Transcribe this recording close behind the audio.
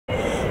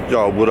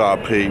Yo, what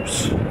up,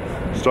 peeps?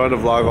 Starting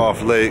to vlog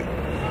off late.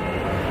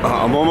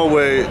 I'm on my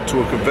way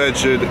to a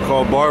convention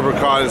called Barber.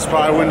 It's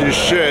probably windy as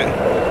shit.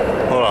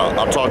 Hold on,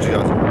 I'll talk to you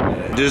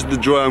guys. This is the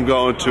joint I'm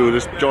going to.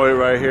 This joint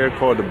right here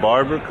called the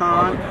Barber.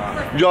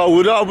 Yo,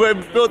 what up,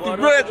 baby? Filthy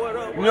Rich?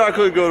 You know I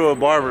couldn't go to a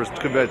barber's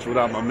convention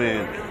without my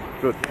man.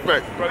 Bro,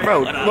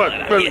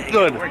 look,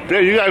 good.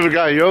 There, you guys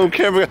got your own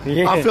camera.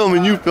 Yeah. I'm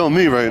filming you, film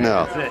me right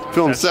now.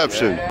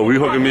 Filmception. We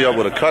hooking me up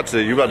with a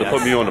cutscene. You about to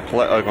put me on the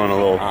like on a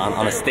little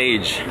on a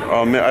stage.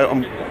 Oh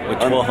man, with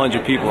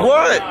 1,200 people.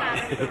 What?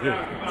 It's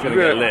gonna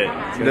get lit.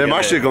 Then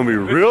my shit gonna be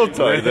real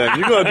tight. Then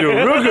you gonna do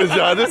a real good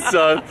job this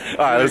time.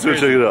 All right, let's go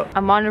check it out.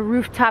 I'm on a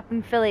rooftop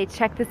in Philly.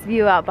 Check this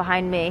view out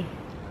behind me.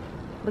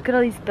 Look at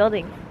all these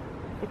buildings.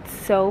 It's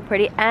so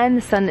pretty, and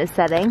the sun is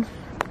setting,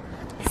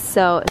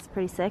 so it's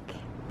pretty sick.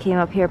 Came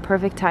up here,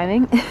 perfect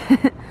timing.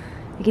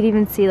 You could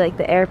even see like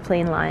the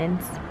airplane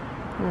lines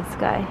in the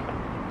sky.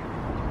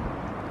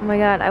 Oh my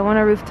god, I want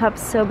a rooftop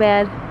so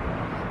bad.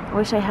 I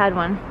wish I had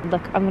one.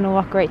 Look, I'm gonna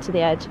walk right to the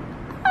edge.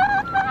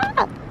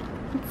 Ah,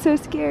 it's so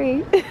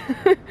scary. Look at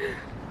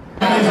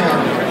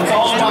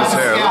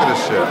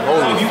this shit.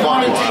 Holy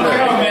fucking shit.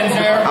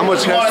 How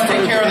much hair?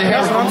 Take care of the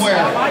hair from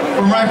where?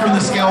 From right from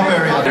the scalp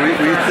area.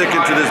 We thick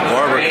into this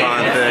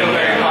BarberCon thing.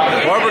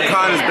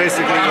 BarberCon is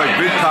basically like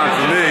VidCon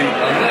for me.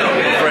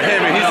 For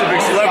him, and he's a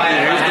big celebrity.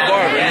 He's the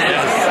barber.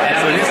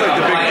 So he's like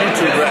the big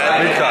YouTuber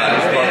at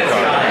VidCon. It's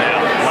BarberCon.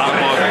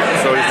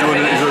 So he's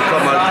gonna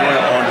cut my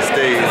joint on the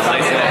stage.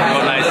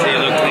 Nice hair,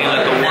 look clean,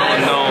 like the world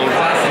knows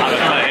how to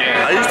cut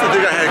hair. I used to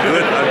think I had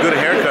a good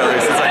haircut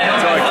until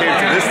I came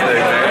to this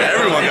thing, man.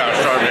 Everyone got a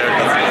sharp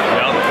haircut.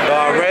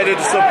 Ready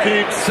to some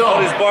peeps.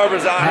 All these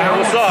barbers out here.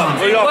 What's up?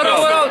 Where y'all from?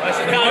 What up,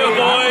 Chicago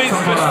boys?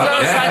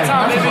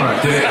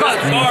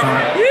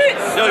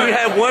 Yo, you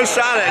had one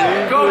shot at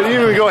it. You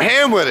didn't even go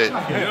ham with it.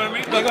 You know what I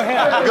mean? Go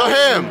ham. Go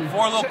ham.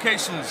 4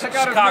 locations.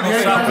 Chicago,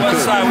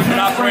 Southwest Side. We've been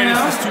operating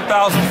since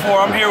 2004.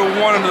 I'm here with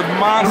one of the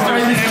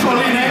monsters in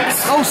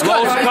Los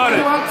Cut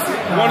It.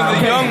 One of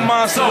the young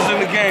monsters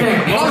in the game.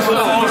 Los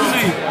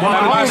OC.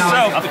 And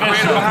myself, the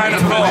creator behind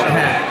the call.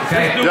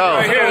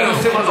 Yo,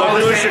 so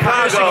we in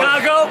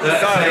Chicago.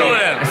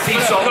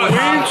 Queens.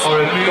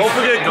 Don't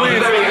forget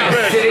Queens.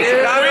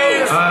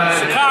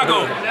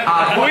 Chicago.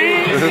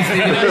 Queens.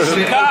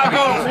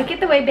 Chicago. Look at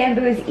the way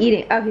Bamboo is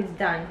eating. Oh, he's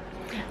done.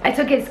 I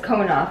took his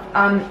cone off.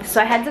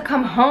 So I had to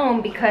come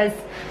home because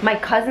my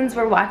cousins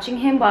were watching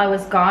him while I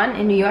was gone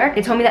in New York.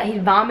 They told me that he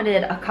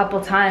vomited a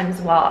couple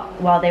times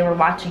while they were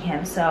watching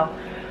him. So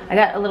I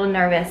got a little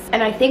nervous.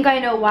 And I think I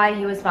know why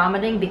he was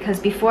vomiting, because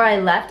before I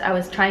left, I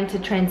was trying to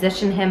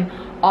transition him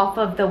off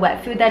of the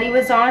wet food that he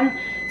was on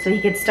so he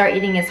could start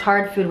eating his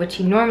hard food, which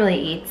he normally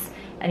eats.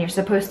 And you're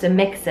supposed to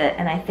mix it,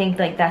 and I think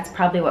like that's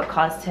probably what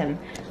caused him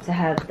to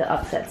have the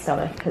upset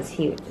stomach, because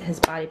his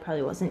body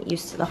probably wasn't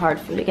used to the hard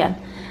food again.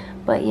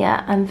 But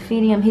yeah, I'm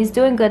feeding him. He's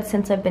doing good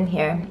since I've been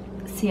here.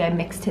 See, I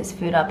mixed his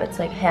food up. It's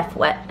like half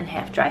wet and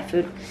half dry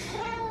food.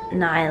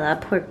 Nyla,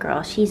 poor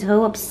girl, she's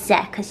so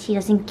upset because she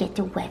doesn't get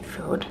the wet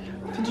food.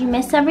 Did you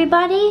miss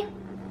everybody?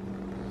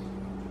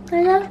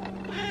 Nyla?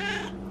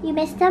 You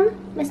missed them?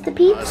 Missed the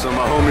peeps? So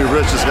my homie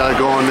Rich has got to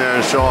go in there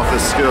and show off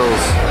his skills.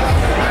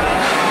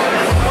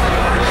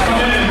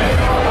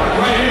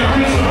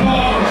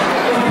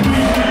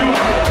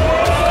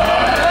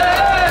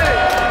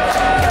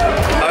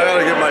 I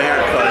gotta get my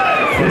hair cut.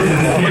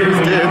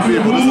 Damn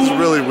people, this is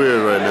really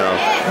weird right now.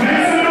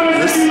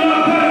 This is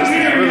really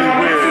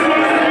weird.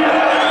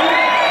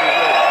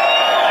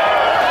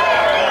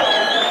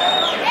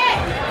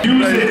 You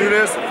ready to do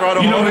this in front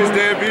of all these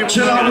damn people?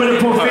 Chill out with the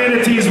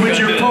profanities with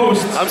your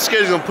posts. I'm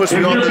scared he's gonna push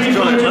me off this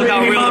joint. Look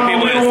how real the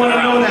people is. We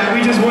don't know that.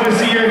 We just want to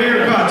see your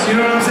haircuts. You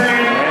know what I'm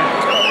saying?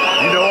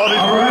 You know all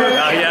these people?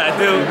 Oh yeah, I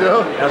do. You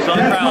know? That's on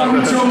the crowd.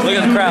 Look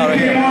at the crowd right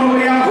here.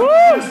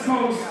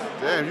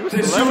 Damn, you a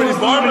celebrity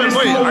barber?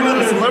 Wait, I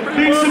got a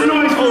celebrity barber?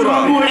 Hold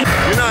on.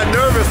 You're not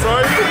nervous,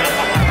 are you?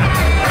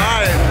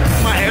 Alright,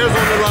 my hair's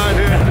on the line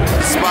here.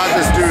 Spot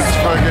this dude's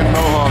fucking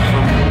mohawk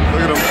from.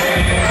 Look at him.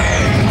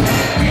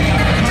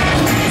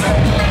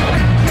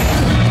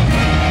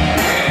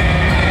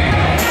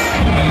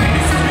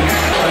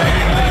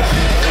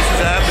 This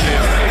is happening.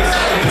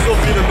 This will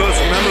be the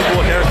most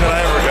memorable haircut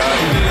I ever got.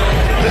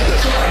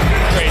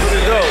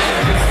 Pretty dope.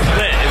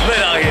 It's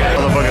lit out here.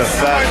 Motherfucker,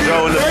 Fat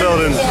Joe in the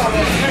building.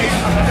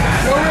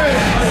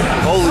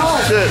 Holy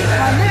shit.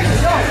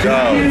 Yo,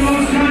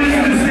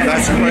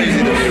 that's crazy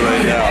to me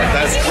right now.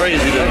 That's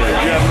crazy to me.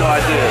 You have no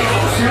idea.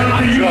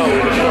 Joe in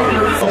the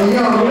building.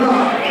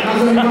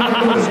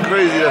 It's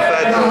crazy that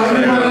Fat Joe's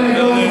in there.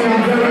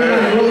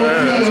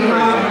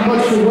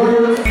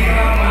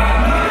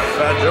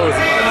 Fat Joe's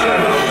in my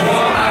channel.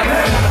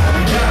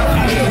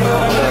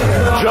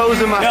 Joe's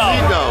in my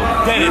feet though.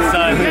 Did it,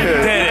 son.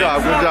 Good job,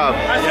 good job.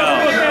 Yo.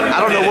 I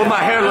don't know what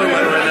my hair looks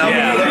like right now.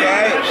 Yeah. Look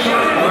at it.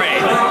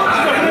 Great.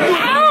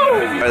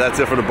 Alright, that's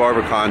it for the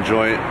BarberCon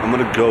joint. I'm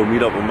gonna go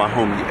meet up with my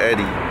homie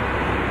Eddie.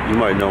 You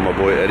might know my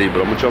boy Eddie, but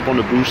I'm gonna jump on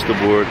the booster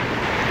board.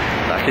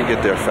 I can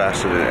get there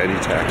faster than Eddie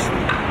Taxi.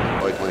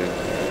 Like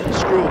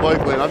Screw a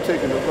bike lane. I'm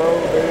taking the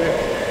road, baby.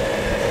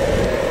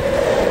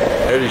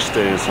 Eddie's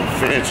staying in some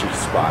fancy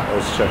spot.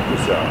 Let's check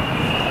this out.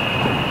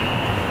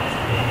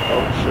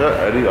 Oh shit,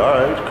 Eddie. All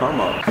right,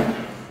 come up.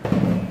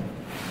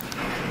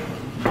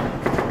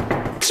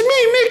 It's me,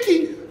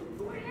 Mickey.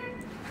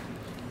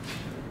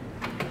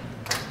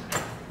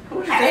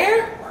 Who's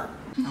there?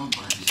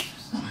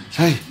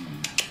 Hey.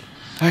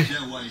 Hey.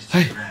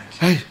 Hey.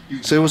 Hey.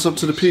 Say what's up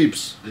to the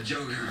peeps.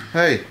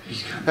 Hey.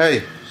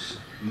 Hey.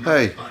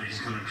 Hey.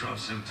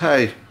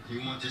 Hey.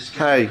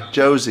 Hey,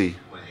 Josie.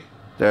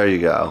 There you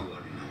go.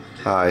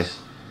 Hi.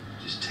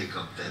 Just take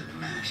up that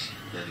mask.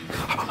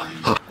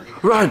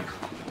 Run!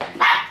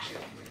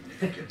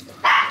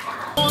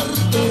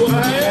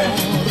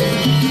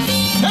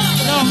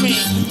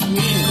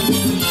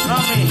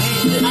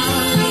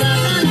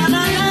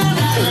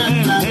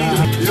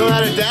 You know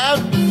how to dab?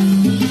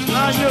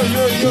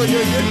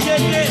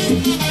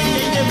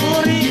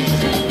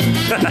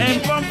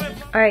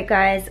 Alright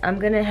guys, I'm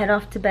gonna head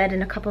off to bed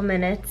in a couple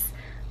minutes.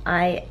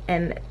 I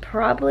am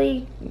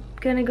probably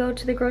gonna go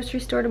to the grocery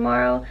store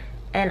tomorrow,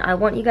 and I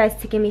want you guys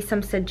to give me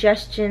some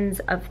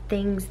suggestions of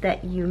things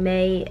that you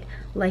may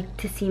like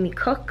to see me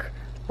cook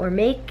or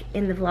make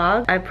in the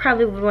vlog. I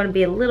probably would want to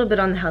be a little bit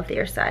on the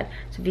healthier side,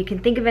 so if you can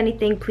think of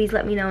anything, please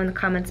let me know in the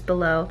comments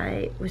below.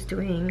 I was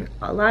doing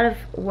a lot of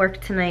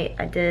work tonight.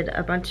 I did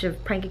a bunch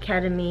of Prank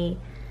Academy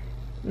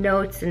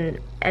notes and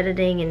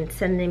editing and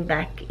sending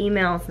back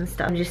emails and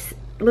stuff. I'm just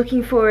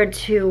looking forward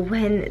to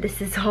when this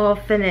is all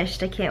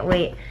finished. I can't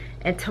wait.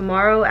 And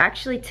tomorrow,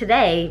 actually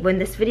today, when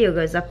this video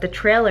goes up, the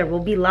trailer will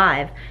be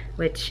live,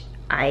 which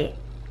I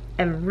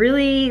am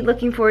really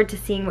looking forward to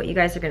seeing what you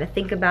guys are gonna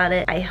think about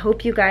it. I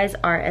hope you guys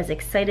are as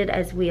excited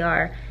as we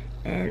are,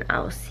 and I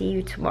will see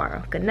you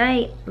tomorrow. Good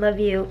night, love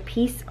you,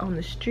 peace on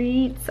the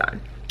street,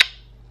 son.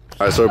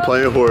 All right, so we're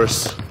playing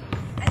horse.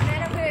 And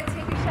then I'm gonna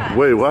take a shot.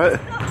 Wait, what?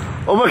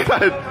 Oh my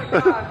God.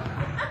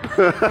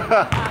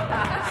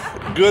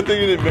 Good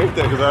thing you didn't make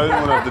that, because I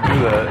didn't want to have to do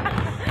that.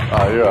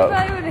 You're up. I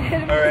would have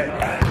hit him. All right.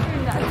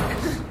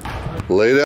 Lay down.